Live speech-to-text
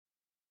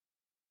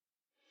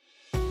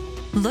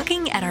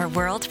Looking at our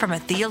world from a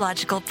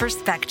theological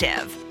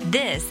perspective.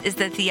 This is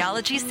the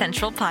Theology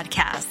Central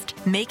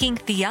Podcast, making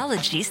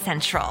theology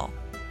central.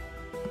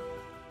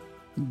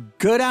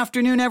 Good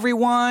afternoon,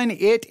 everyone.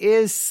 It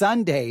is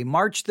Sunday,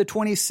 March the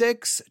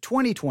 26th,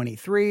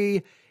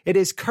 2023. It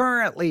is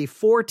currently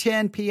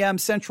 4:10 p.m.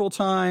 Central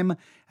Time,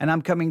 and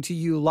I'm coming to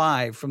you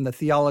live from the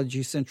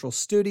Theology Central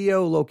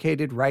studio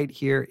located right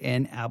here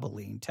in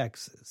Abilene,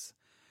 Texas.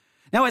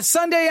 Now, it's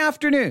Sunday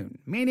afternoon,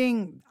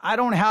 meaning I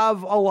don't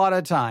have a lot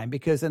of time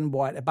because in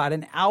about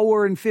an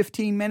hour and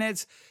 15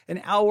 minutes,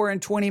 an hour and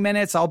 20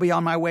 minutes, I'll be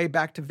on my way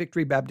back to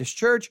Victory Baptist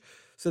Church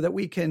so that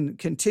we can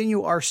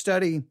continue our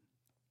study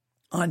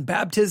on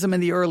baptism in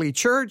the early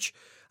church.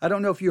 I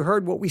don't know if you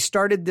heard what we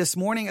started this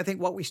morning. I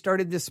think what we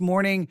started this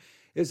morning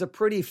is a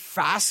pretty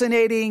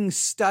fascinating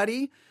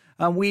study.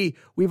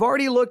 We've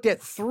already looked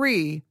at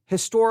 3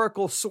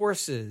 historical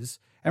sources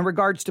in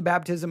regards to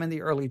baptism in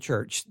the early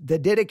church. The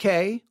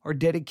Didache, or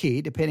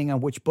Didache, depending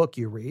on which book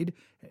you read.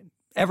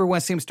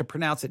 Everyone seems to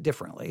pronounce it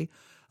differently.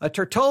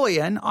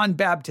 Tertullian on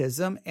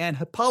baptism, and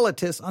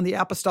Hippolytus on the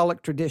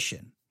apostolic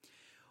tradition.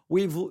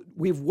 We've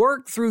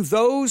worked through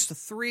those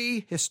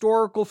 3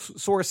 historical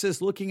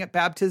sources looking at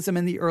baptism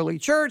in the early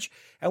church,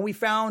 and we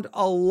found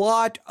a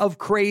lot of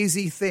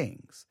crazy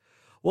things.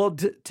 Well,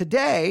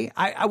 today,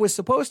 I was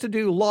supposed to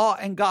do law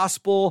and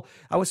gospel.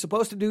 I was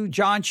supposed to do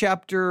John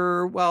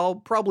chapter,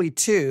 probably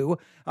 2,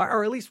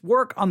 or at least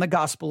work on the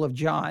Gospel of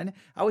John.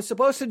 I was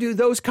supposed to do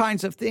those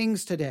kinds of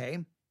things today.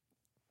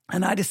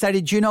 And I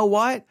decided, you know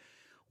what?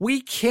 We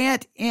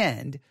can't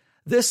end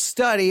this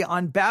study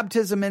on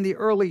baptism in the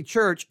early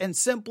church and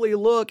simply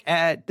look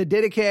at the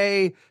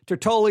Didache,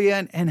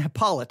 Tertullian, and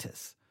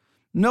Hippolytus.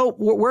 No,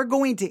 we're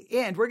going to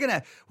end. We're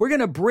going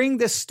to bring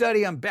this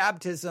study on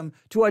baptism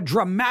to a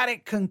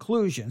dramatic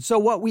conclusion. So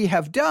what we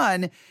have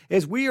done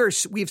is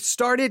we've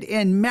started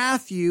in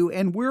Matthew,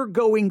 and we're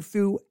going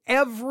through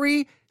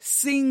every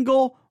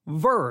single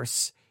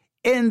verse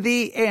in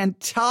the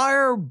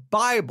entire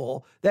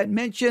Bible that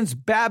mentions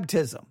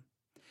baptism.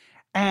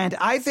 And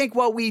I think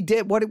what we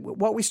did,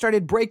 what we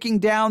started breaking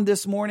down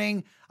this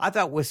morning, I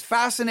thought was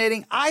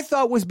fascinating. I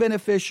thought was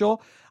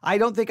beneficial. I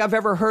don't think I've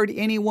ever heard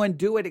anyone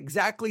do it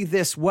exactly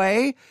this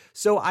way.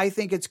 So I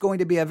think it's going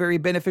to be a very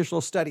beneficial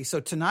study. So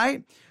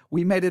tonight,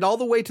 we made it all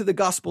the way to the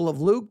Gospel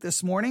of Luke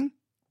this morning.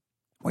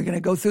 We're going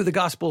to go through the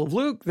Gospel of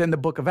Luke, then the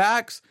book of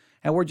Acts,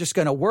 and we're just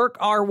going to work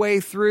our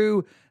way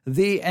through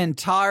the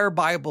entire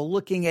Bible,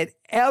 looking at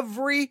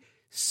every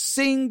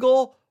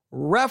single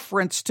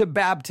reference to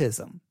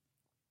baptism.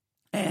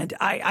 And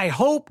I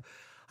hope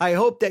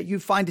that you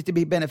find it to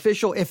be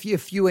beneficial.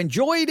 If you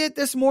enjoyed it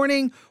this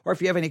morning, or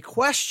if you have any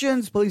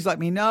questions, please let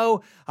me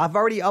know. I've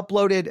already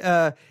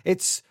uploaded.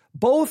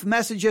 Both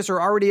messages are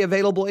already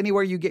available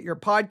anywhere you get your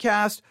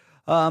podcast.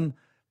 I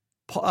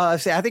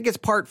think it's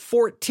part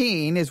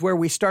 14 is where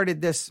we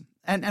started this.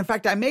 And in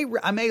fact, I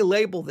may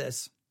label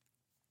this.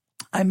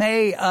 I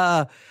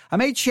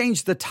may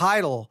change the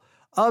title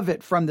of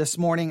it from this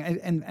morning.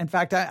 And in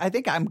fact, I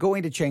think I'm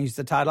going to change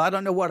the title. I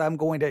don't know what I'm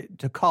going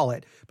to call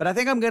it, but I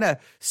think I'm going to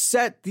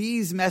set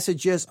these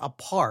messages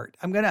apart.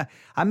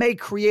 I may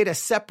create a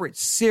separate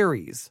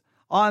series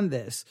on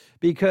this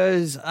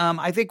because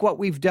I think what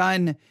we've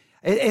done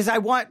is I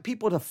want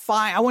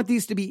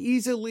these to be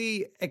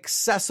easily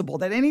accessible,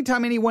 that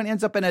anytime anyone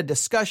ends up in a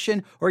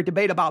discussion or a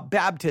debate about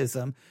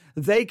baptism,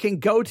 they can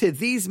go to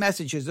these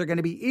messages. They're going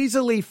to be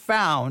easily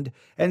found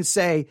and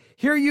say,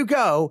 here you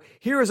go.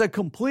 Here is a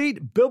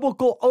complete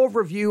biblical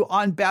overview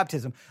on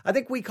baptism. I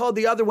think we called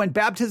the other one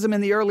baptism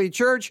in the early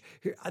church.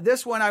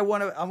 This one, I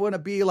want to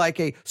be like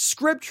a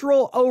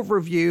scriptural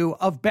overview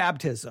of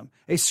baptism,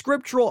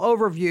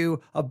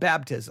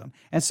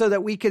 and so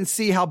that we can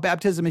see how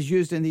baptism is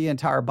used in the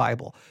entire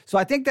Bible. So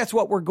I think that's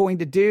what we're going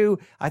to do.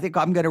 I think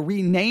I'm going to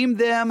rename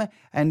them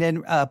and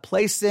then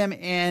place them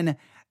in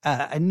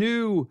a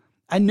new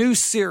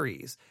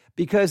series,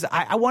 because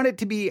I want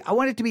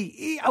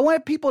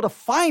people to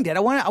find it. I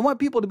want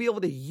people to be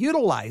able to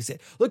utilize it.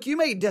 Look, you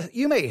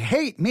may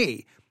hate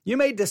me. You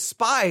may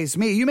despise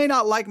me. You may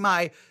not like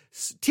my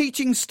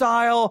teaching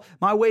style,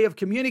 my way of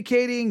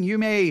communicating. You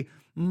may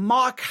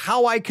mock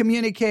how I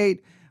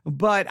communicate,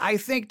 but I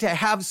think to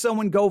have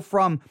someone go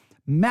from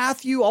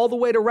Matthew all the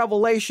way to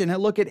Revelation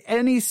and look at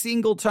any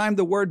single time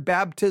the word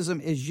baptism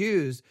is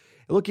used,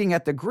 looking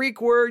at the Greek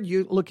word,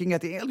 looking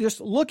at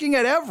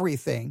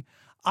everything,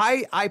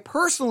 I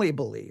personally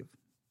believe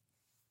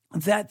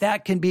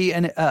that can be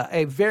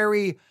a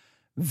very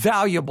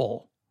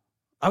valuable,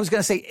 I was going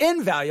to say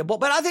invaluable,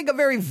 but I think a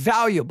very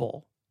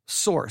valuable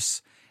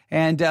source.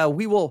 And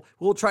we'll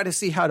try to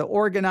see how to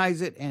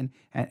organize it and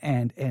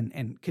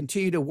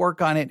continue to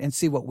work on it and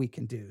see what we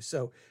can do.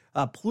 So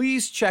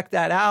please check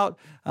that out.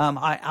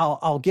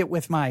 I'll get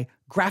with my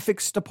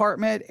graphics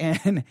department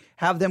and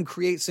have them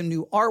create some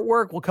new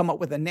artwork. We'll come up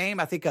with a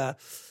name. I think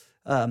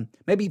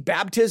maybe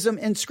Baptism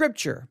in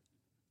Scripture.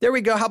 There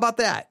we go. How about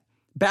that?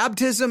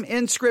 Baptism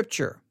in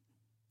Scripture.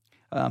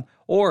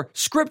 Or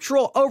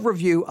Scriptural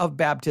Overview of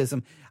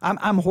Baptism.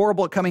 I'm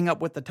horrible at coming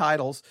up with the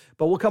titles,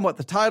 but we'll come up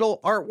with the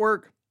title,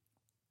 artwork.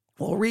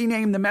 We'll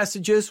rename the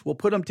messages. We'll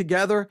put them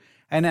together.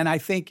 And then I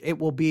think it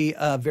will be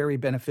very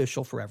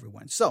beneficial for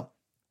everyone. So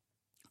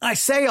I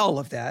say all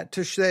of that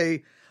to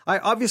say I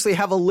obviously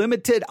have a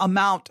limited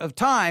amount of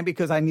time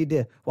because I need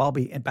to, I'll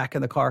be back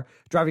in the car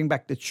driving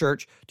back to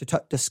church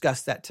to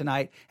discuss that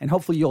tonight. And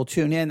hopefully you'll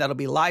tune in. That'll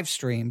be live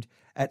streamed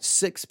at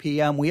 6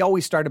 p.m. We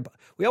always say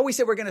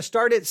we're going to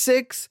start at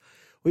 6.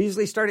 We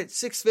usually start at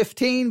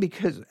 6:15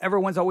 because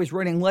everyone's always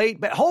running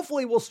late. But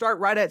hopefully we'll start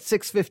right at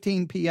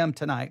 6:15 p.m.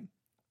 tonight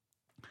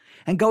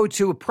and go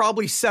to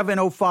probably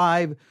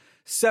 7:05,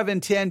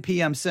 7:10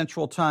 p.m.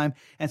 Central Time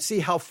and see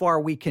how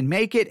far we can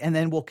make it. And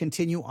then we'll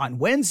continue on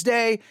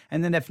Wednesday.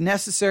 And then if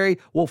necessary,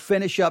 we'll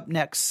finish up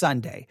next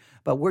Sunday.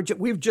 But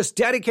we've just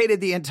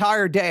dedicated the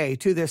entire day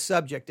to this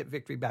subject at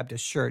Victory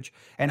Baptist Church.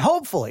 And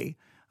hopefully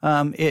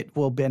it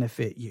will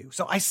benefit you.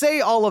 So I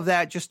say all of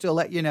that just to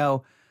let you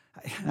know.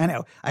 I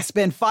know I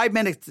spend 5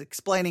 minutes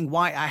explaining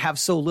why I have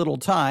so little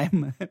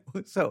time.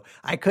 So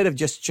I could have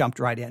just jumped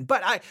right in,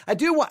 but I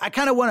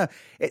kind of want to,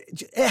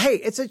 hey,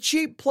 it's a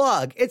cheap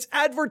plug. It's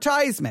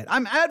advertisement.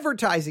 I'm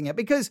advertising it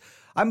because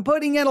I'm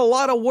putting in a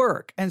lot of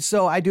work. And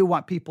so I do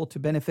want people to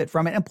benefit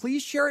from it. And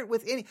please share it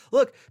with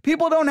look,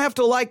 people don't have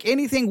to like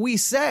anything we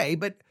say,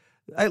 but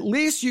at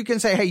least you can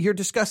say, hey, you're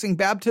discussing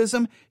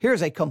baptism.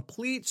 Here's a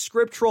complete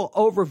scriptural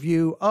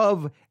overview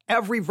of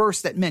every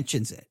verse that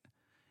mentions it.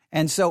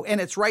 And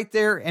it's right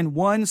there in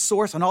one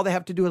source, and all they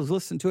have to do is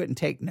listen to it and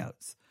take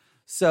notes.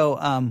 So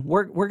I'm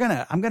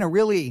gonna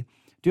really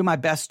do my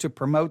best to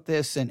promote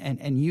this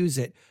and use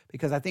it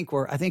because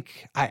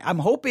I'm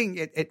hoping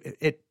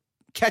it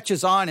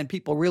catches on and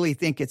people really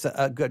think it's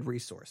a good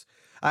resource.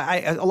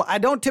 I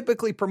don't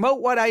typically promote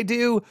what I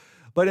do,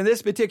 but in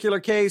this particular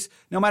case,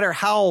 no matter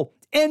how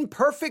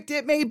imperfect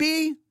it may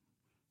be,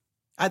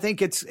 I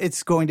think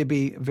it's going to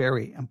be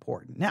very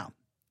important. Now,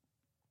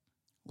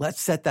 let's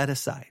set that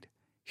aside.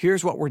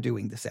 Here's what we're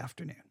doing this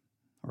afternoon,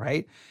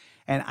 right?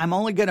 And I'm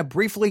only going to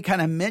briefly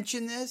kind of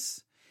mention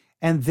this,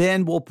 and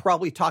then we'll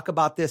probably talk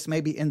about this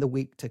maybe in the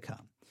week to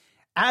come.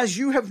 As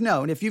you have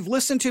known, if you've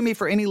listened to me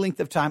for any length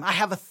of time, I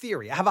have a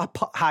theory. I have a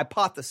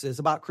hypothesis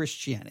about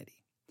Christianity.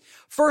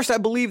 First, I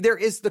believe there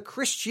is the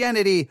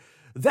Christianity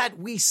that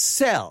we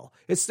sell.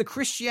 It's the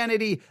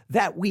Christianity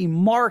that we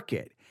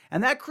market.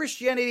 And that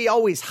Christianity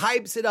always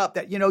hypes it up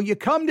that, you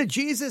come to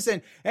Jesus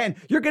and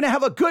you're going to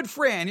have a good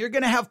friend. You're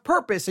going to have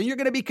purpose and you're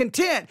going to be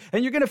content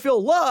and you're going to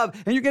feel love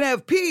and you're going to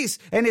have peace.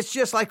 And it's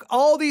just like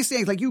all these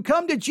things. Like you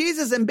come to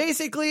Jesus and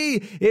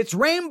basically it's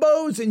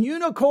rainbows and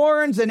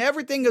unicorns and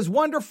everything is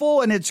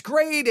wonderful and it's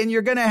great. And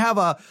you're going to have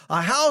a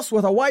house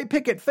with a white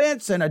picket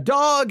fence and a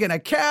dog and a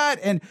cat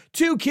and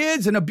 2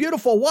 kids and a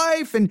beautiful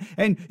wife.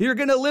 And you're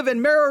going to live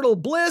in marital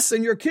bliss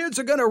and your kids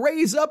are going to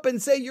raise up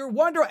and say you're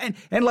wonderful.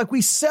 And like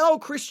we sell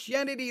Christianity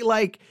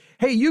like,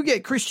 hey, you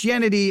get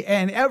Christianity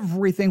and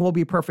everything will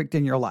be perfect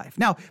in your life.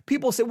 Now,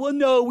 people say, well,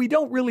 no, we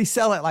don't really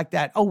sell it like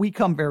that. Oh, we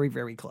come very,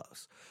 very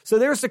close. So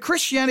there's the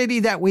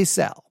Christianity that we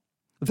sell.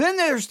 Then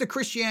there's the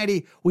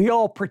Christianity we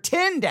all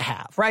pretend to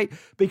have, right?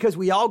 Because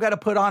we all got to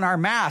put on our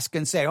mask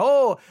and say,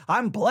 oh,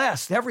 I'm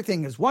blessed.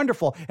 Everything is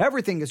wonderful.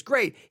 Everything is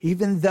great.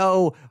 Even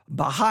though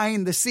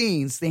behind the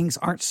scenes, things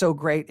aren't so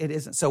great. It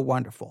isn't so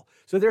wonderful.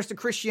 So there's the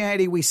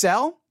Christianity we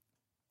sell.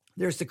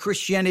 There's the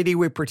Christianity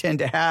we pretend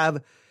to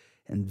have.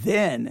 And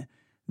then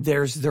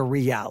there's the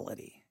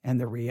reality. And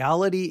the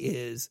reality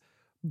is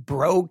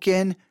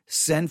broken,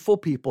 sinful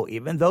people,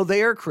 even though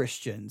they are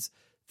Christians,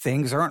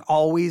 things aren't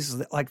always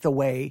like the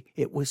way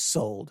it was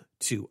sold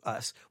to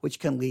us, which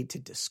can lead to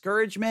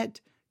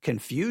discouragement,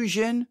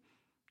 confusion,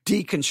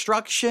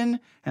 deconstruction,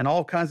 and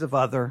all kinds of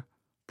other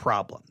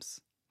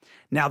problems.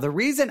 Now, the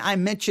reason I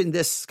mentioned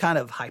this kind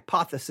of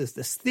hypothesis,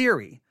 this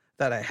theory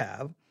that I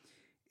have,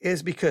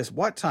 is because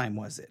what time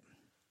was it?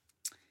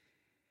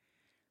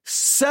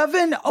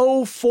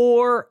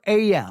 7:04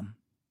 a.m.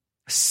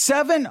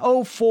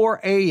 7:04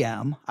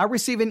 a.m. I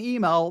receive an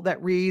email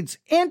that reads,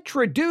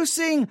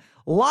 introducing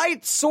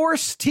Light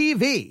Source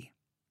TV.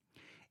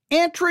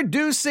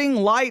 Introducing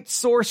Light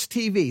Source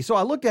TV. So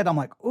I looked at it, I'm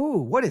like, ooh,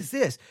 what is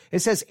this? It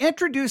says,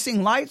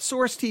 introducing Light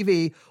Source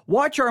TV.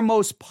 Watch our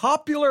most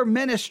popular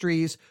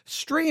ministries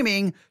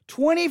streaming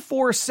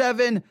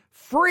 24/7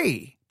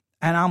 free.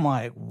 And I'm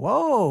like,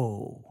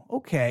 whoa,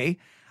 okay.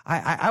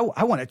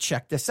 I want to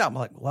check this out. I'm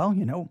like, well,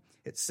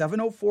 it's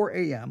 7:04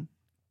 a.m.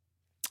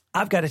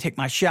 I've got to take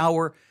my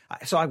shower.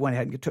 So I went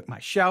ahead and took my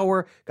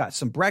shower, got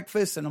some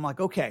breakfast, and I'm like,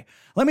 okay,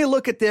 let me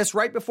look at this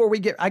right before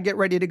I get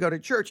ready to go to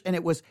church. And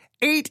it was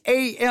 8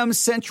 a.m.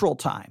 Central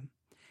Time.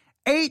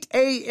 8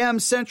 a.m.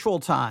 Central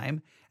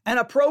Time, and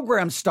a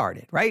program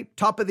started, right?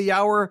 Top of the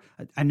hour,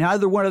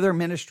 another one of their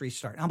ministries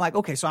started. I'm like,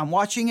 okay, so I'm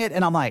watching it,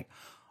 and I'm like,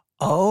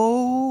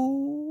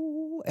 oh.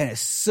 And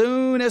as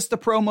soon as the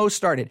promo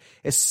started,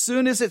 as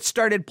soon as it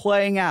started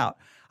playing out,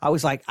 I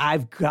was like,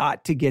 I've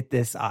got to get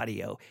this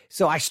audio.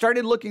 So I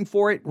started looking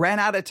for it, ran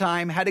out of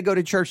time, had to go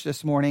to church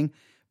this morning.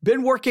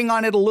 Been working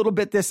on it a little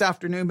bit this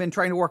afternoon, been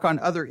trying to work on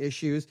other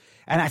issues,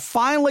 and I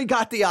finally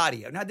got the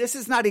audio. Now, this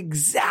is not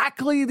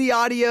exactly the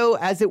audio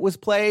as it was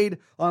played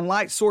on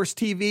Light Source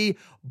TV,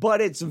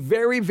 but it's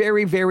very,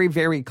 very, very,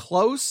 very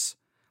close.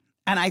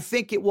 And I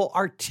think it will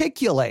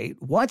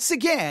articulate, once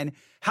again,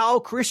 how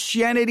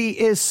Christianity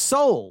is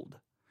sold.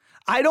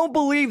 I don't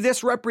believe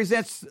this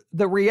represents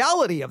the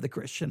reality of the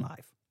Christian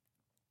life.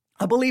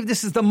 I believe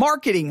this is the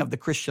marketing of the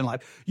Christian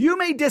life. You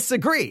may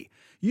disagree.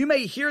 You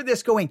may hear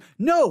this going,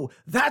 no,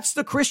 that's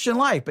the Christian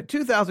life. But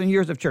 2,000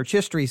 years of church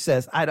history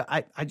says,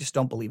 I just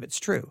don't believe it's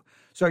true.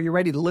 So are you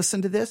ready to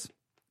listen to this?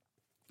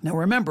 Now,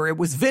 remember, it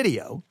was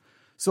video.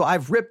 So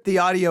I've ripped the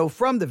audio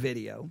from the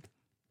video.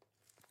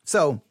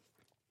 So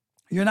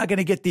you're not going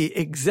to get the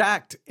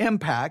exact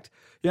impact.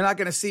 You're not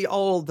going to see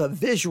all the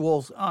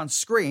visuals on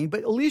screen, but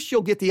at least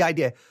you'll get the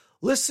idea.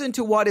 Listen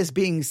to what is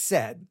being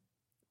said.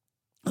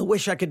 I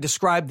wish I could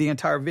describe the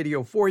entire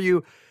video for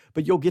you,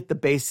 but you'll get the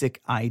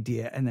basic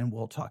idea, and then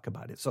we'll talk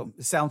about it. So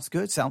it sounds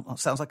good.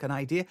 Sounds like an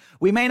idea.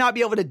 We may not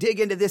be able to dig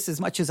into this as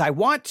much as I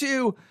want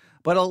to,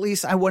 but at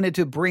least I wanted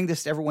to bring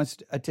this to everyone's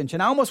attention.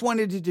 I almost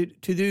wanted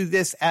to do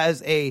this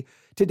as a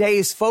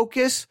today's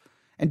focus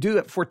and do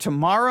it for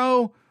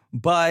tomorrow,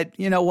 but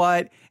you know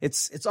what?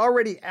 It's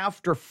already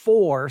after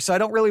 4, so I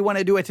don't really want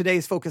to do a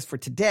today's focus for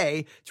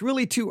today. It's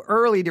really too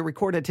early to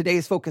record a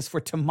today's focus for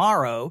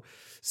tomorrow,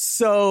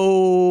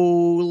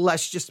 so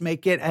let's just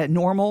make it a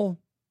normal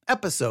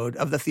episode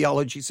of the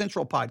Theology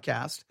Central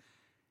podcast,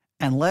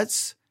 and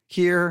let's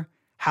hear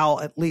how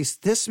at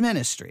least this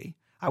ministry,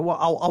 I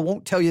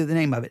won't tell you the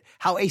name of it,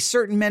 how a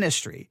certain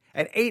ministry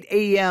at 8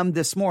 a.m.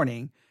 this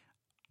morning,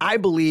 I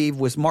believe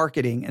was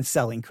marketing and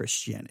selling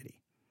Christianity.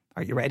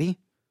 Are you ready?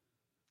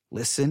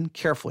 Listen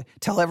carefully.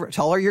 Tell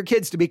all your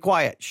kids to be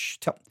quiet. Shh.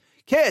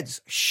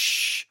 Kids,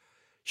 shh,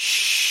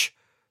 shh.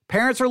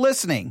 Parents are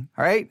listening,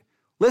 all right?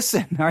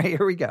 Listen, all right,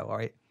 here we go, all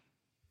right?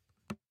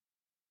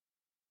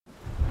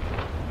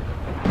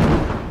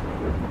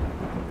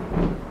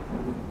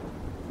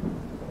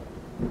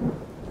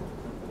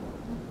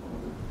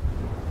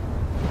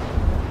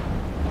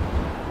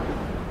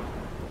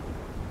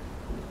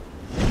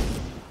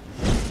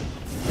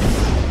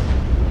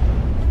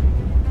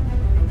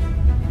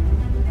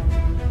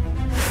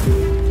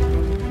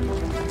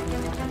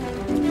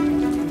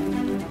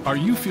 Are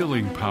you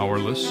feeling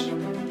powerless?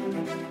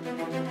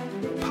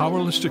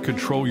 Powerless to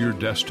control your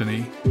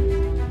destiny,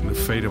 the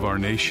fate of our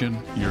nation,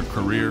 your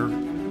career,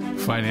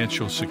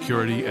 financial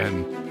security,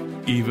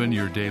 and even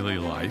your daily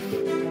life?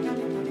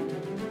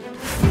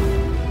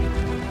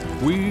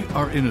 We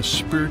are in a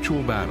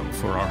spiritual battle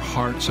for our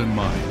hearts and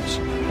minds.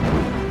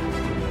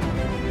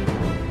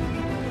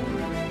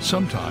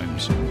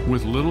 Sometimes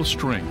with little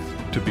strength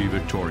to be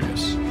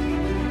victorious.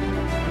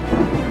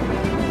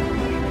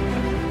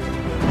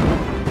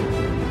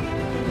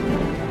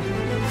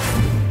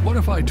 What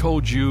if I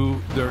told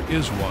you there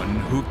is one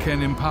who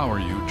can empower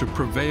you to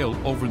prevail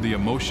over the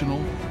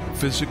emotional,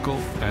 physical,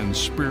 and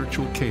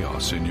spiritual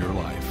chaos in your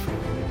life?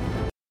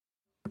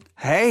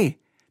 Hey,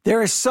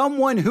 there is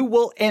someone who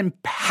will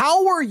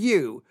empower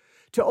you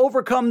to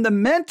overcome the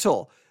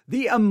mental,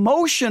 the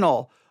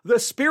emotional, the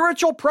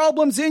spiritual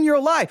problems in your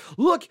life.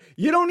 Look,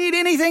 you don't need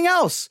anything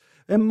else.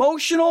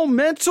 Emotional,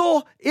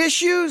 mental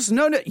issues?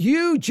 No,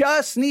 you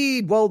just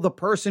need, the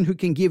person who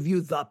can give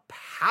you the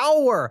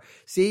power.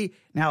 See,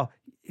 now,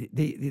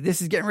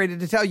 this is getting ready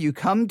to tell you,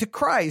 come to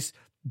Christ,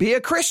 be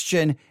a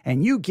Christian,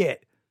 and you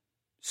get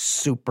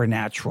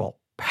supernatural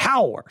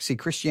power. See,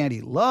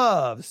 Christianity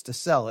loves to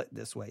sell it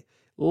this way.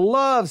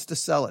 Loves to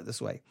sell it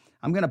this way.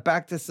 I'm going to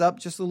back this up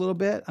just a little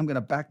bit. I'm going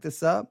to back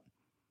this up.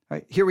 All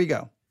right, here we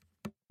go.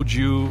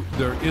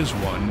 There is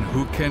one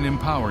who can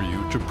empower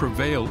you to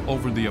prevail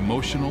over the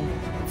emotional,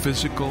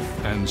 physical,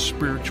 and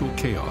spiritual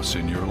chaos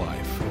in your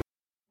life.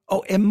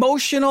 Oh,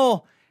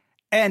 emotional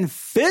and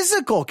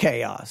physical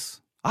chaos.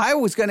 I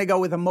was going to go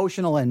with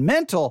emotional and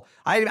mental.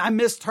 I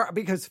missed her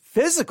because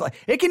physical.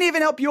 It can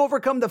even help you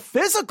overcome the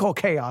physical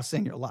chaos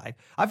in your life.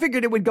 I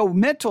figured it would go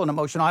mental and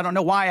emotional. I don't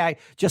know why I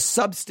just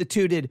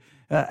substituted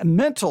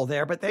mental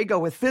there, but they go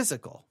with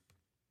physical.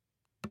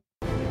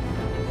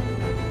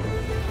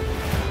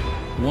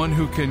 One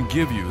who can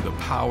give you the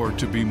power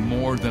to be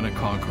more than a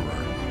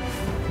conqueror,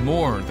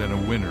 more than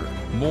a winner,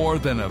 more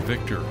than a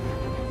victor,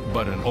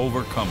 but an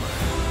overcomer.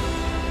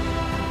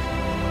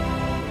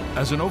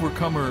 As an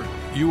overcomer,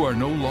 you are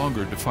no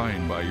longer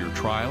defined by your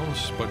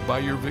trials, but by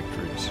your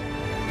victories.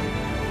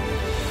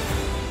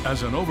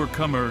 As an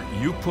overcomer,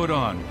 you put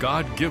on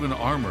God-given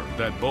armor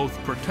that both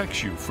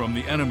protects you from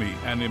the enemy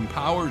and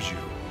empowers you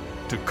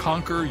to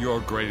conquer your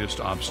greatest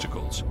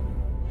obstacles.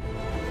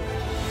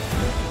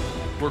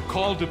 We're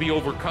called to be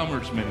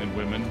overcomers, men and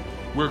women.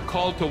 We're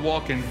called to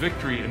walk in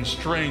victory and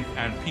strength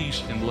and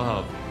peace and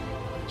love.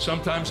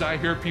 Sometimes I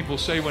hear people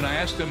say when I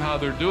ask them how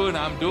they're doing,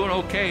 I'm doing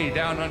okay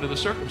down under the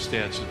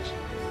circumstances.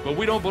 But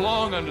we don't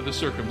belong under the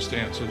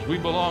circumstances. We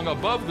belong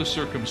above the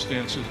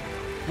circumstances.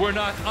 We're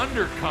not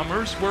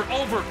undercomers, we're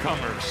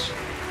overcomers.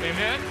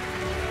 Amen?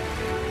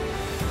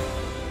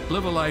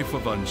 Live a life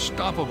of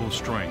unstoppable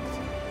strength,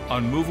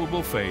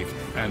 unmovable faith,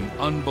 and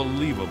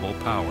unbelievable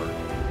power.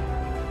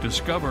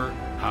 Discover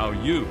how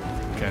you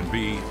can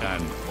be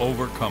an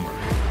overcomer.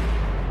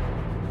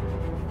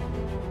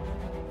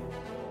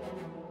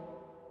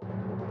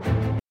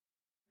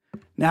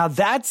 Now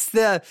that's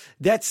the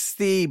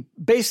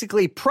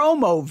basically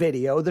promo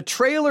video, the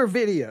trailer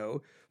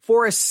video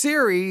for a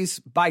series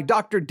by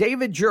Dr.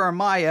 David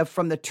Jeremiah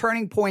from the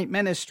Turning Point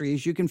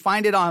Ministries. You can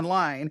find it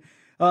online.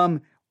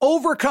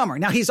 Overcomer.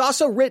 Now he's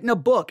also written a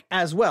book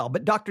as well,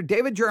 but Dr.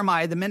 David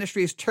Jeremiah, the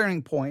ministry is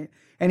Turning Point,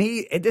 and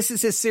this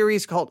is his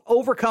series called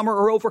Overcomer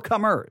or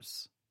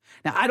Overcomers.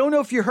 Now I don't know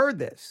if you heard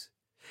this.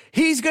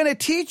 He's going to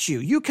teach you.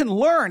 You can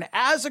learn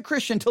as a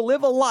Christian to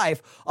live a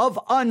life of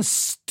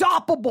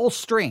unstoppable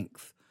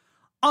strength,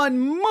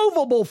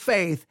 unmovable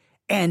faith,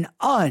 and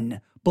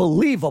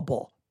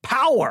unbelievable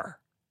power.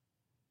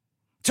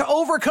 To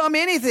overcome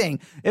anything,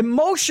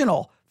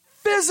 emotional,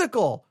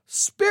 physical,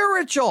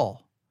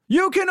 spiritual.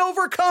 You can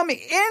overcome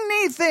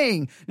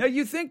anything. Now,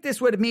 you think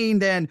this would mean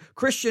then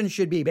Christians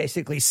should be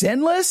basically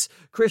sinless?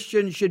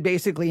 Christians should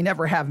basically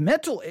never have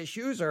mental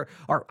issues or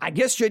I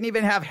guess shouldn't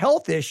even have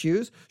health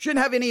issues,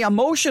 shouldn't have any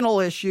emotional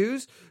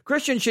issues.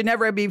 Christians should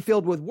never be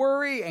filled with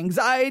worry,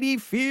 anxiety,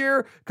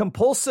 fear,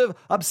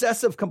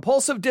 obsessive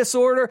compulsive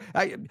disorder.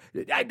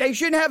 They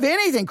shouldn't have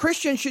anything.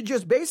 Christians should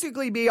just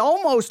basically be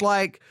almost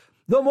like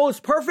the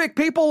most perfect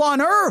people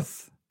on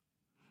earth.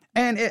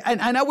 And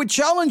I would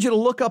challenge you to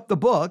look up the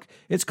book.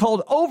 It's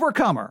called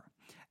Overcomer,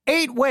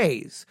 8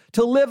 Ways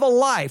to Live a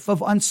Life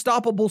of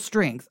Unstoppable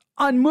Strength,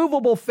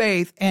 Unmovable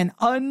Faith, and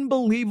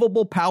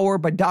Unbelievable Power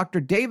by Dr.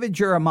 David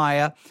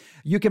Jeremiah.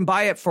 You can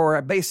buy it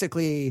for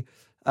basically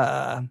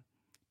 $9.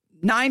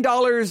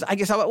 I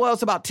guess, well,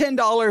 it's about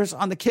 $10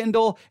 on the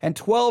Kindle and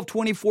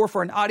 $12.24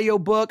 for an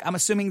audiobook. I'm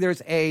assuming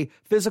there's a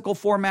physical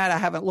format. I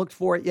haven't looked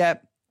for it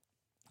yet.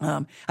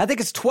 I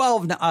think it's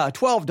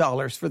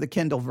 $12 for the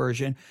Kindle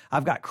version.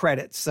 I've got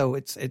credits, so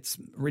it's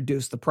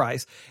reduced the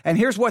price. And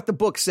here's what the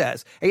book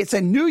says. It's a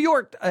New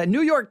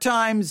York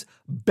Times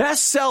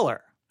bestseller.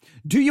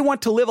 Do you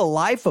want to live a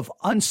life of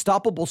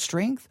unstoppable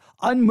strength,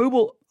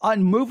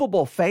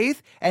 unmovable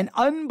faith, and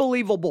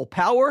unbelievable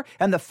power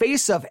in the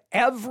face of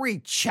every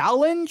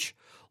challenge?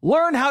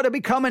 Learn how to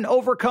become an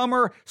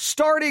overcomer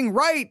starting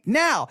right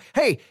now.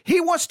 Hey, he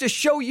wants to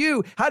show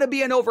you how to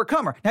be an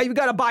overcomer. Now, you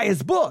got to buy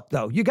his book,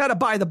 though. You got to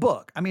buy the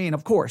book. I mean,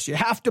 of course, you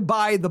have to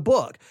buy the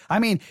book. I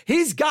mean,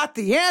 he's got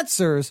the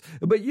answers,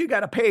 but you got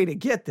to pay to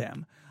get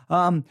them.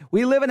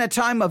 We live in a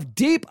time of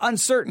deep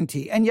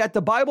uncertainty, and yet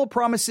the Bible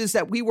promises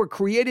that we were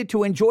created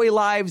to enjoy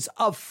lives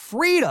of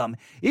freedom,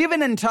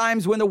 even in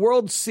times when the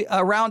world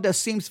around us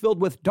seems filled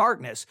with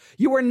darkness.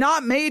 You were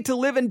not made to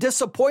live in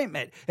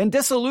disappointment and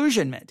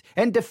disillusionment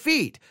and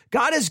defeat.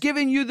 God has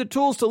given you the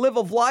tools to live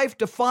a life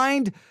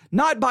defined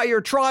not by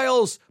your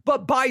trials,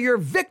 but by your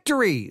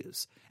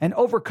victories. An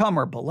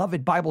overcomer,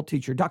 beloved Bible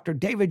teacher, Dr.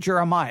 David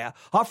Jeremiah,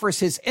 offers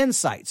his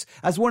insights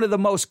as one of the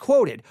most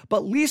quoted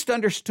but least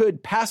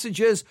understood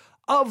passages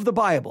of the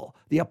Bible,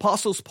 the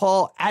Apostle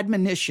Paul's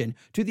admonition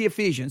to the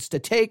Ephesians to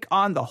take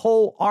on the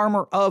whole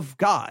armor of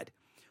God.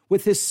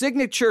 With his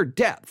signature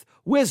depth,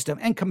 wisdom,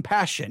 and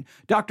compassion,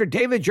 Dr.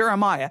 David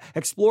Jeremiah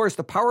explores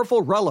the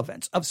powerful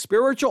relevance of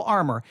spiritual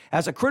armor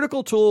as a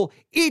critical tool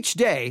each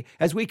day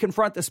as we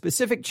confront the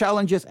specific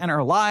challenges in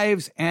our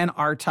lives and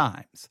our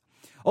times.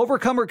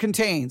 Overcomer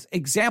contains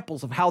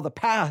examples of how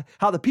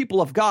the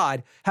people of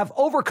God have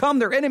overcome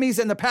their enemies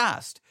in the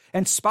past,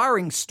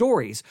 inspiring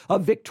stories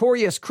of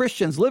victorious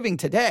Christians living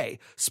today,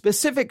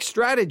 specific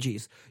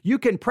strategies you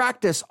can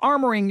practice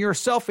armoring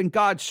yourself in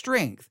God's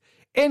strength.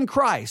 In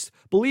Christ,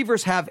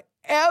 believers have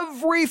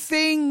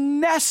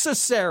everything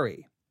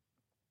necessary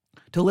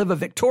to live a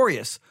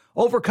victorious,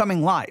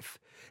 overcoming life.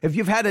 If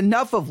you've had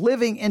enough of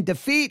living in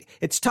defeat,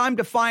 it's time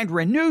to find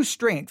renewed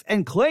strength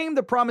and claim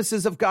the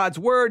promises of God's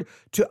word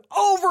to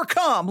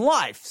overcome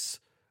life's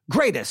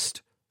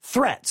greatest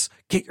threats.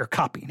 Get your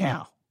copy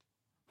now.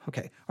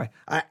 Okay, all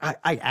right,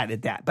 I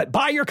added that, but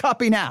buy your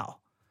copy now.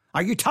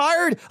 Are you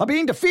tired of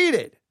being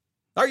defeated?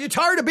 Are you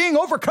tired of being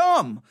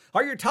overcome?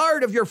 Are you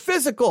tired of your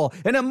physical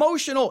and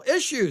emotional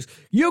issues?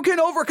 You can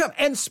overcome,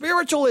 and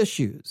spiritual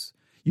issues.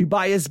 You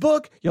buy his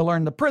book, you'll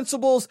learn the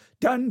principles.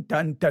 Dun,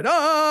 dun, da,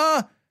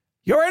 da.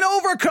 You're an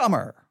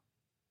overcomer.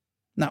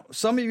 Now,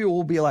 some of you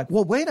will be like,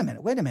 well, wait a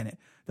minute.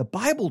 The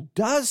Bible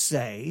does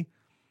say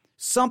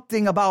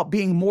something about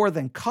being more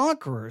than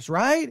conquerors,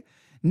 right?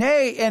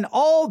 Nay, in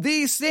all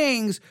these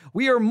things,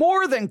 we are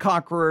more than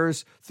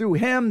conquerors through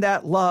him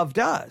that loved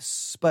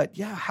us. But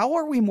yeah, how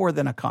are we more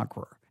than a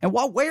conqueror? And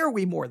what way are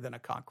we more than a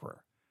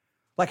conqueror?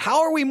 Like,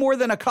 how are we more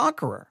than a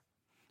conqueror?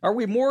 Are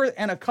we more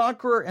than a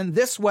conqueror in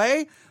this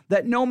way,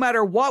 that no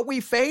matter what we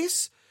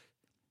face,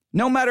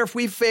 no matter if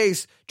we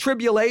face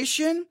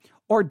tribulation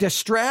or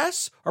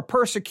distress or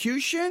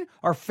persecution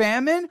or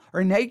famine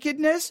or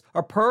nakedness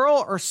or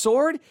peril or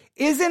sword,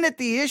 isn't it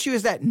the issue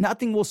is that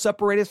nothing will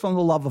separate us from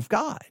the love of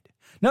God?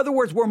 In other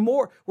words, we're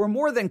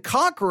more than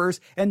conquerors,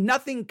 and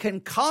nothing can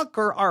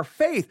conquer our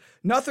faith.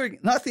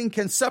 Nothing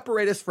can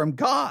separate us from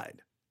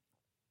God.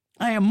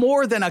 I am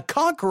more than a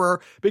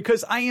conqueror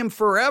because I am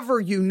forever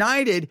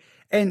united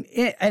and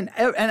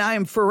I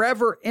am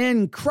forever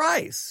in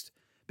Christ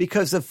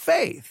because of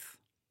faith.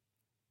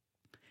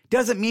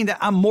 Doesn't mean that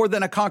I'm more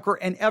than a conqueror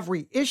in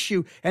every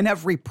issue and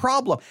every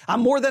problem. I'm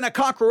more than a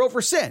conqueror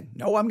over sin.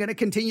 No, I'm going to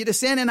continue to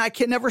sin and I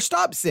can never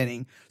stop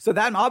sinning. So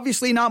that I'm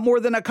obviously not more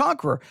than a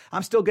conqueror.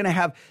 I'm still going to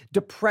have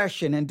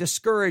depression and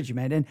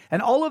discouragement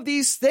and all of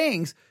these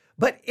things.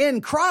 But in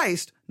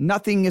Christ,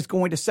 nothing is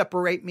going to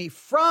separate me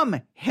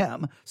from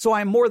him. So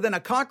I'm more than a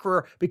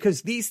conqueror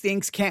because these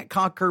things can't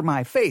conquer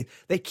my faith.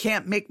 They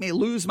can't make me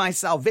lose my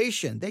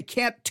salvation. They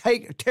can't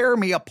tear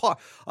me apart.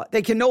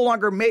 They can no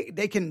longer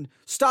they can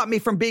stop me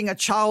from being a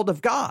child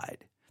of God.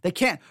 They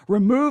can't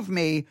remove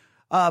me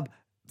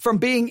from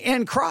being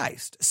in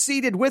Christ,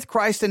 seated with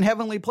Christ in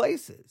heavenly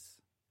places.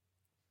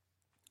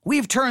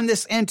 We've turned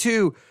this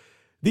into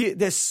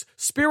this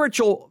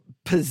spiritual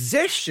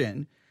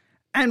position,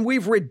 and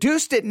we've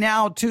reduced it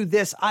now to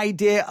this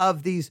idea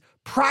of these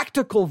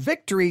practical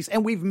victories,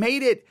 and we've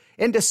made it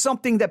into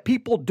something that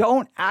people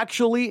don't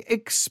actually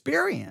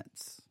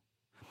experience.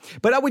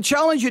 But I would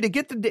challenge you to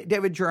get the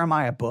David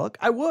Jeremiah book.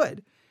 I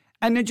would.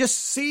 And then just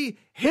see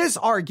his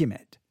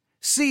argument.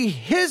 See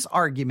his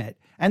argument.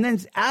 And then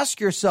ask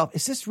yourself,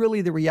 is this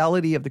really the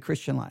reality of the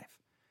Christian life?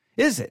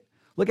 Is it?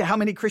 Look at how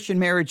many Christian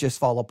marriages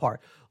fall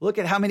apart. Look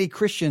at how many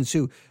Christians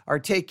who are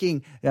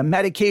taking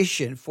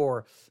medication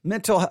for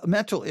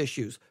mental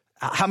issues.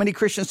 How many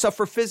Christians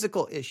suffer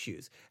physical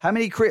issues? How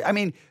many,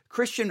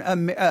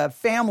 Christian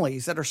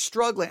families that are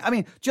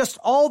struggling? Just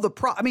all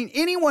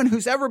anyone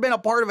who's ever been a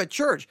part of a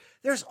church,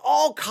 there's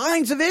all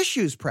kinds of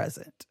issues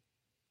present.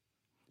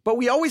 But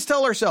we always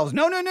tell ourselves,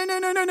 no.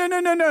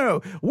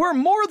 We're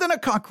more than a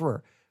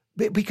conqueror.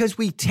 Because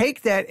we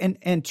take that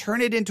and turn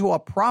it into a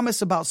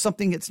promise about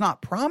something it's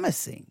not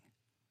promising.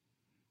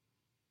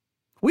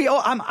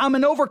 I'm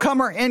an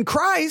overcomer in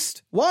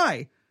Christ.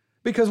 Why?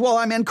 Because,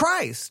 I'm in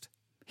Christ.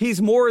 He's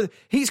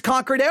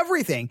conquered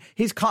everything.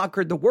 He's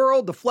conquered the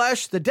world, the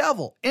flesh, the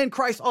devil. In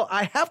Christ,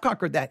 I have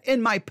conquered that.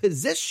 In my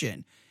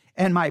position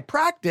and my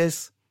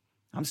practice,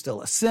 I'm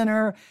still a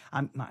sinner.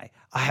 I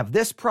have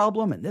this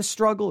problem and this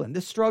struggle and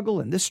this struggle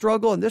and this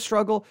struggle and this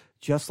struggle,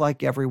 just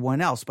like everyone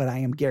else. But I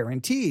am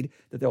guaranteed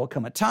that there will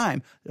come a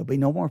time there'll be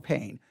no more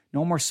pain,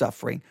 no more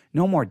suffering,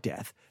 no more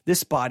death.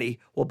 This body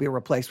will be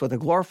replaced with a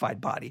glorified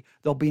body.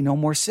 There'll be no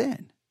more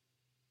sin.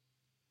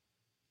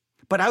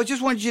 But I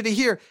just wanted you to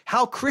hear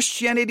how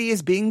Christianity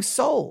is being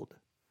sold.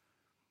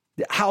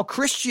 How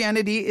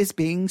Christianity is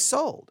being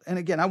sold. And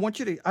again, I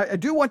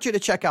do want you to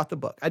check out the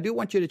book. I do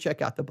want you to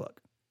check out the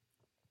book.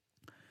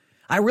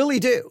 I really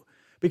do,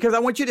 because I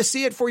want you to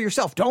see it for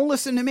yourself. Don't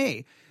listen to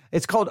me.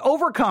 It's called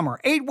Overcomer,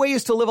 8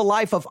 Ways to Live a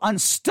Life of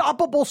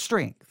Unstoppable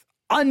Strength,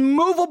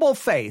 Unmovable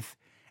Faith,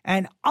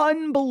 and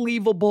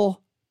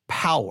Unbelievable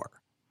Power.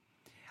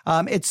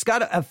 It's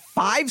got a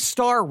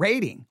 5-star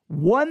rating,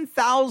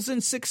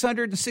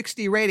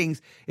 1,660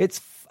 ratings. It's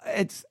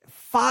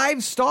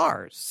 5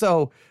 stars.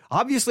 So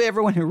obviously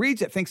everyone who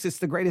reads it thinks it's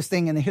the greatest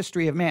thing in the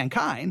history of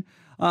mankind.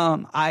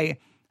 I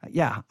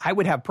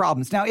would have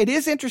problems. Now, it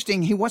is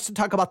interesting. He wants to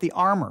talk about the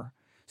armor.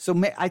 So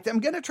I'm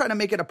going to try to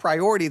make it a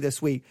priority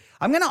this week.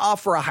 I'm going to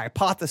offer a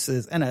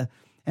hypothesis and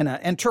an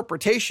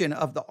interpretation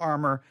of the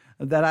armor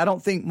that I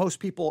don't think most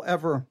people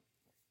ever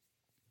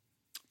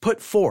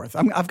put forth.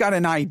 I've got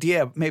an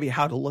idea of maybe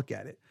how to look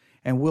at it,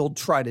 and we'll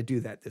try to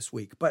do that this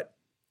week. But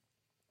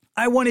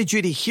I wanted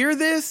you to hear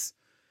this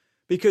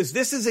because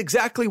this is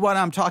exactly what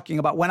I'm talking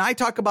about. When I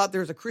talk about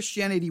there's a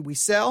Christianity we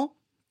sell,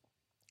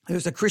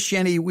 there's a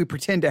Christianity we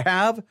pretend to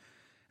have,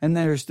 and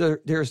there's the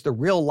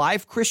real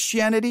life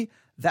Christianity.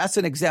 That's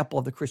an example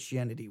of the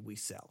Christianity we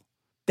sell.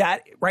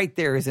 That right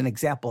there is an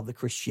example of the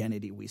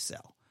Christianity we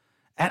sell.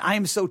 And I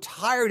am so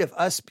tired of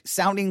us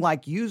sounding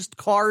like used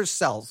cars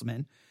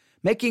salesmen,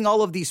 making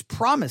all of these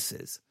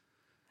promises,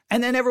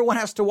 and then everyone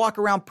has to walk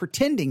around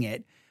pretending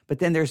it. But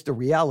then there's the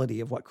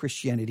reality of what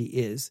Christianity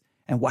is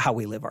and how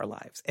we live our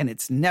lives. And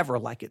it's never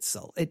like it's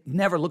sold. It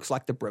never looks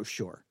like the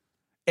brochure.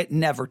 It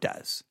never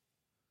does.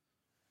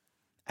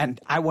 And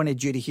I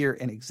wanted you to hear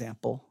an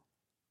example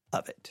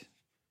of it.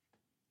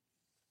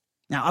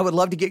 Now, I would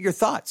love to get your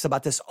thoughts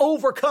about this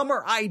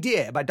overcomer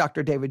idea by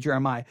Dr. David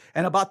Jeremiah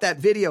and about that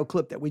video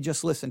clip that we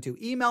just listened to.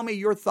 Email me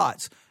your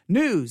thoughts,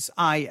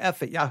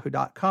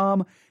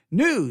 newsif@yahoo.com,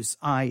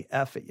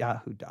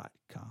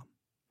 newsif@yahoo.com.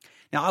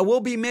 Now, I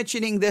will be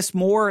mentioning this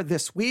more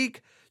this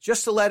week,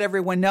 just to let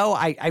everyone know.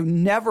 I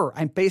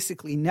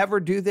basically never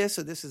do this,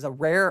 so this is a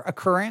rare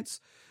occurrence.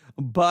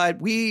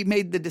 But we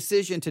made the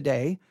decision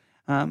today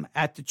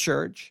at the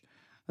church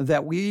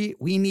that we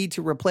need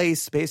to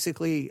replace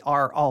basically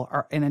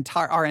our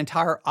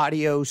entire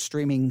audio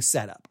streaming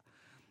setup.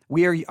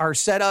 Our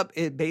setup,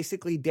 it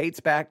basically dates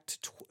back to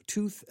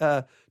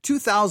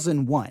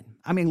 2001.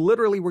 I mean,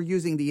 literally, we're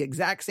using the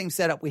exact same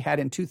setup we had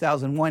in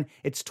 2001.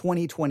 It's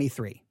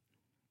 2023.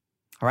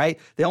 All right.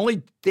 The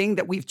only thing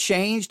that we've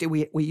changed,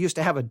 we used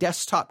to have a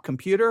desktop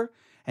computer,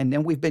 and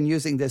then we've been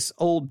using this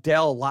old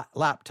Dell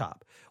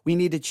laptop. we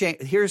need to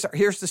change. Here's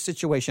the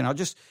situation.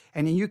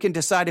 And you can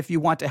decide if you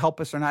want to help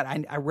us or not.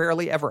 I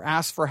rarely ever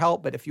ask for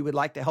help, but if you would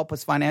like to help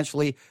us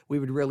financially, we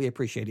would really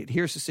appreciate it.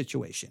 Here's the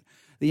situation.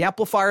 The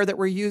amplifier that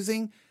we're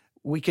using,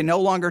 we can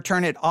no longer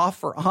turn it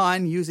off or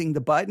on using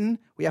the button.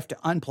 We have to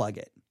unplug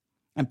it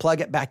and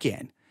plug it back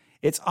in.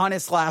 It's on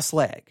its last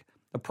leg.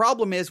 The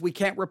problem is we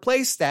can't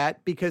replace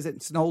that because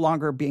it's no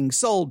longer being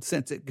sold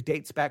since it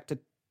dates back to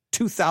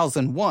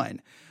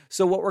 2001.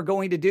 So what we're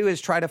going to do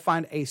is try to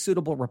find a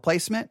suitable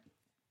replacement.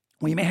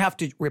 We may have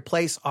to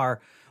replace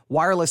our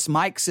wireless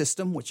mic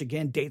system, which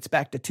again dates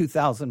back to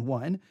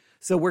 2001.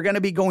 So we're going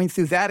to be going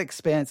through that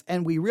expense,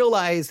 and we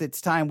realize it's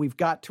time we've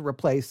got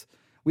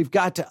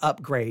to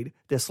upgrade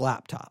this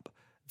laptop.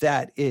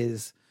 That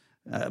is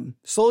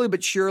slowly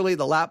but surely,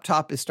 the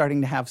laptop is starting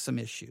to have some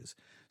issues.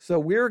 So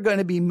we're going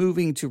to be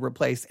moving to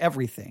replace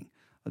everything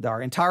with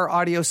our entire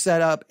audio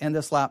setup and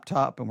this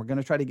laptop, and we're going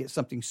to try to get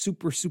something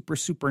super, super,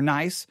 super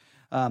nice.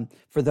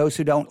 For those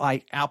who don't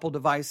like Apple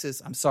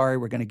devices, I'm sorry,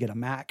 we're going to get a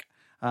Mac.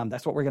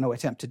 That's what we're going to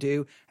attempt to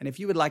do. And if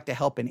you would like to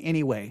help in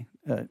any way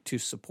to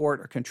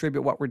support or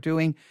contribute what we're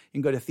doing,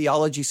 you can go to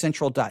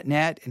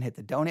theologycentral.net and hit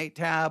the donate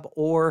tab,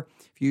 or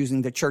if you're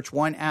using the Church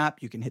One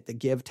app, you can hit the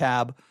give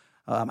tab.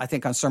 I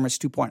think on Sermons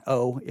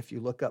 2.0, if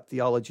you look up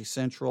Theology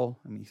Central,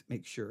 let me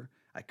make sure.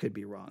 I could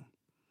be wrong.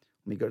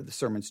 Let me go to the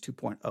Sermons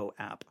 2.0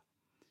 app.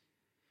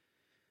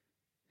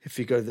 If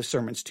you go to the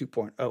Sermons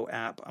 2.0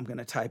 app, I'm going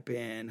to type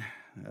in,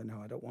 no,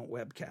 I don't want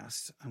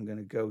webcasts. I'm going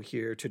to go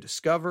here to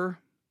Discover.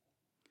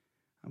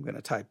 I'm going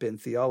to type in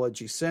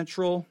Theology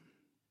Central.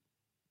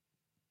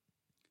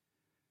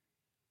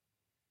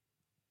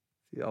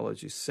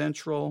 Theology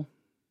Central.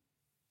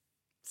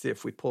 See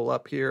if we pull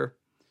up here.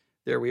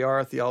 There we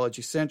are,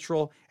 Theology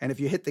Central. And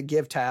if you hit the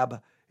Give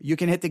tab, you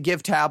can hit the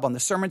Give tab on the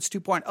Sermons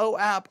 2.0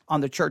 app,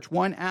 on the Church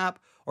One app,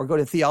 or go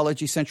to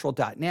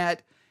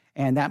theologycentral.net.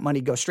 And that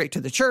money goes straight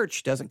to the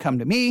church, doesn't come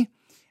to me.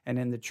 And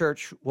then the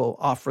church will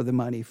offer the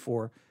money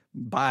for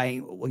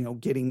buying,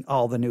 getting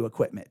all the new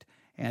equipment.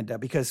 And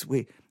because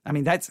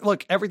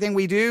everything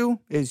we do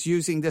is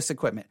using this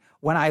equipment.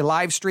 When I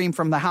live stream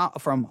from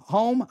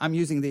home, I'm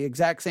using the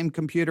exact same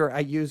computer I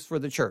use for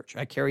the church.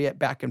 I carry it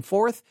back and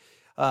forth.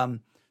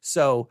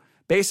 So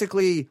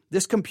basically,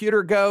 this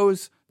computer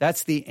goes.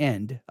 That's the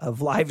end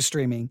of live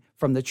streaming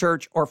from the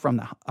church or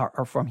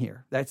from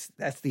here. That's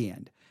the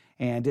end.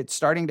 And it's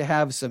starting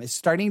to it's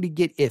starting to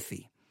get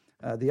iffy.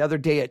 The other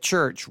day at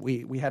church,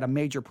 we had a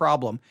major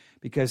problem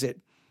because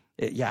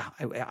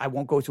I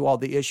won't go through all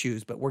the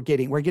issues, but we're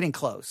getting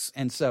close.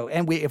 And so,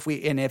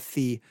 if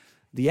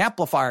the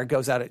amplifier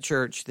goes out at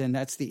church, then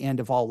that's the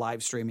end of all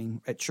live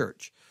streaming at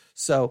church.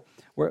 So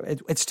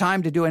it's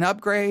time to do an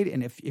upgrade.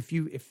 And if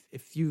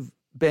you've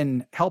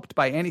been helped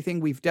by anything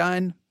we've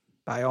done,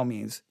 by all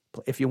means,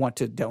 if you want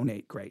to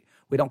donate, great.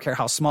 We don't care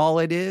how small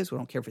it is. We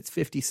don't care if it's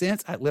 50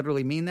 cents. I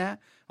literally mean that.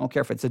 I don't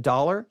care if it's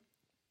 $1.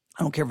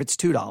 I don't care if it's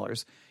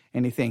 $2.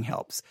 Anything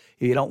helps.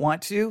 If you don't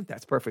want to,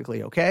 that's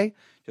perfectly okay.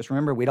 Just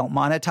remember, we don't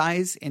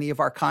monetize any of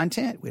our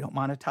content. We don't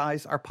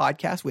monetize our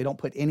podcast. We don't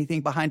put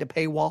anything behind a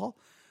paywall.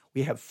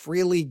 We have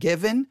freely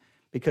given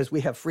because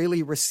we have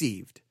freely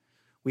received.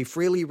 We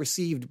freely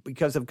received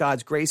because of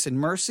God's grace and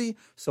mercy.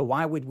 So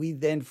why would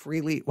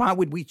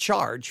we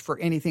charge for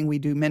anything we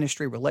do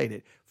ministry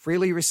related?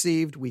 Freely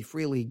received, we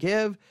freely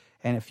give.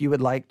 And if you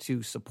would like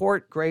to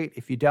support, great.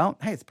 If you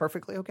don't, hey, it's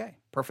perfectly okay.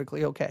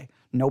 Perfectly okay.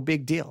 No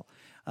big deal.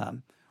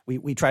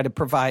 We try to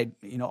provide,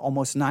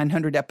 almost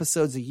 900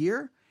 episodes a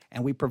year,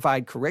 and we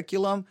provide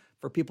curriculum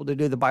for people to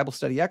do the Bible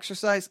study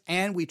exercise.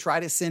 And we try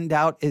to send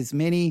out as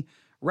many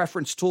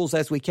reference tools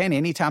as we can.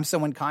 Anytime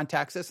someone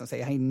contacts us and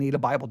say, hey, I need a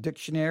Bible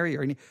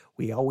dictionary,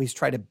 we always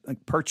try to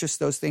purchase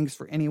those things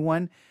for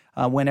anyone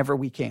whenever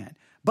we can.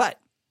 But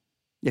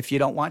if you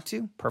don't want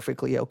to,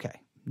 perfectly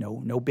okay.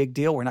 No big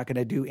deal. We're not going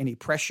to do any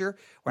pressure.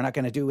 We're not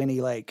going to do any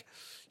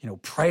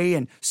pray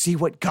and see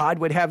what God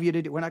would have you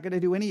to do. We're not going to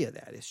do any of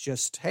that. It's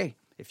just, hey,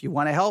 if you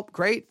want to help,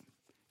 great.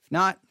 If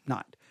not,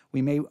 not.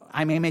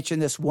 I may mention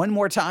this one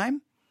more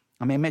time.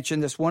 I may mention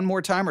this one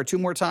more time or two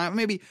more times,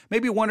 maybe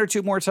one or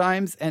two more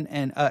times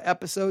and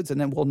episodes,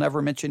 and then we'll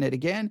never mention it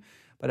again.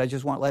 But I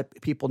just want to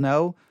let people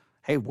know,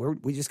 hey,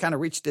 we just kind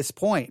of reached this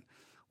point.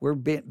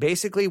 We've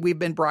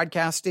been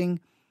broadcasting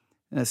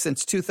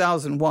since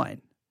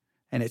 2001,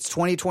 and it's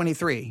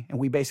 2023, and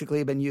we basically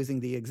have been using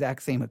the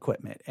exact same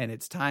equipment. And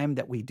it's time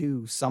that we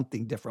do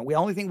something different. The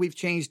only thing we've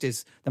changed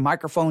is the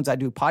microphones I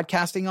do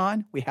podcasting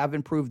on. We have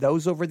improved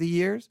those over the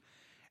years,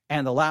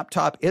 and the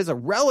laptop is a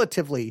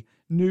relatively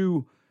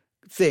new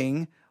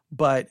thing,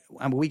 but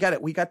we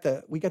got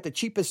the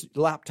cheapest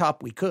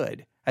laptop we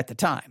could at the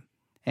time,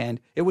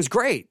 and it was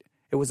great.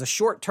 It was a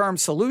short-term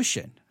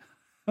solution,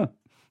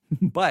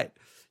 but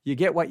you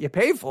get what you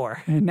pay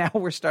for. And now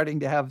we're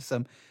starting to have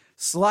some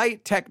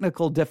slight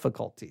technical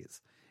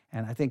difficulties,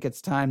 and I think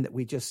it's time that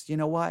we just,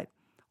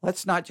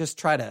 let's not just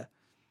try to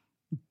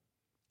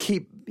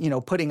keep,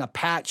 putting a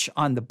patch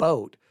on the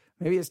boat.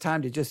 Maybe it's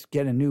time to just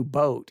get a new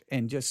boat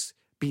and just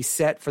be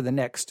set for the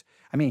next.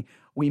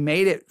 We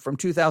made it from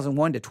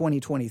 2001 to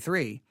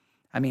 2023.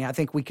 I mean, I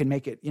think we can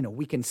make it,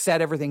 we can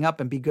set everything up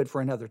and be good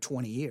for another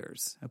 20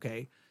 years.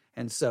 Okay.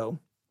 And so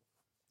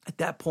at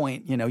that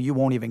point, you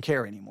won't even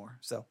care anymore.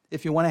 So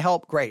if you want to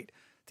help, great.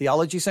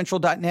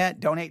 TheologyCentral.net,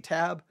 donate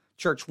tab,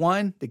 Church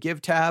One, the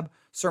give tab,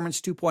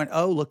 Sermons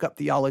 2.0, look up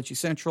Theology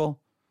Central,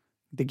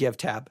 the give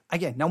tab.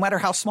 Again, no matter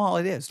how small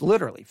it is,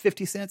 literally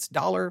 50 cents,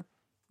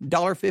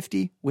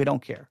 $1.50, we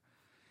don't care.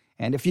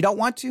 And if you don't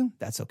want to,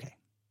 that's okay.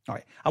 All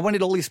right. I wanted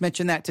to at least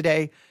mention that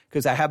today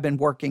because I have been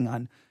working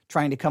on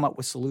trying to come up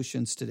with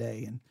solutions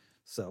today. And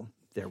so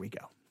there we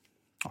go.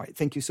 All right.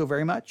 Thank you so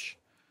very much.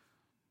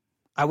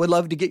 I would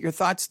love to get your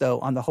thoughts, though,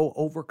 on the whole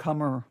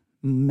overcomer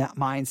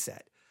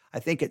mindset. I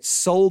think it's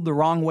sold the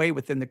wrong way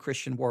within the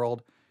Christian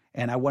world.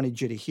 And I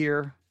wanted you to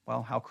hear,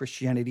 well, how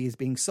Christianity is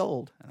being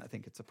sold. And I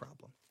think it's a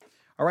problem.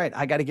 All right.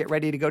 I got to get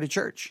ready to go to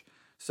church.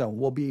 So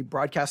we'll be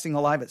broadcasting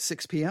live at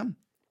 6 p.m.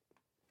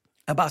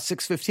 About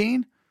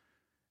 6:15,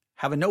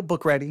 have a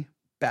notebook ready.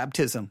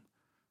 Baptism.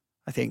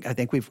 I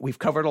think we've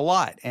covered a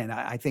lot, and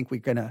I think you're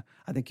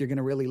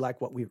gonna really like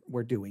what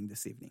we're doing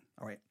this evening.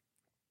 All right.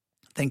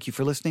 Thank you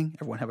for listening.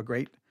 Everyone have a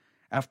great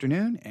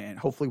afternoon, and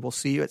hopefully we'll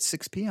see you at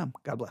 6 p.m.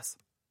 God bless.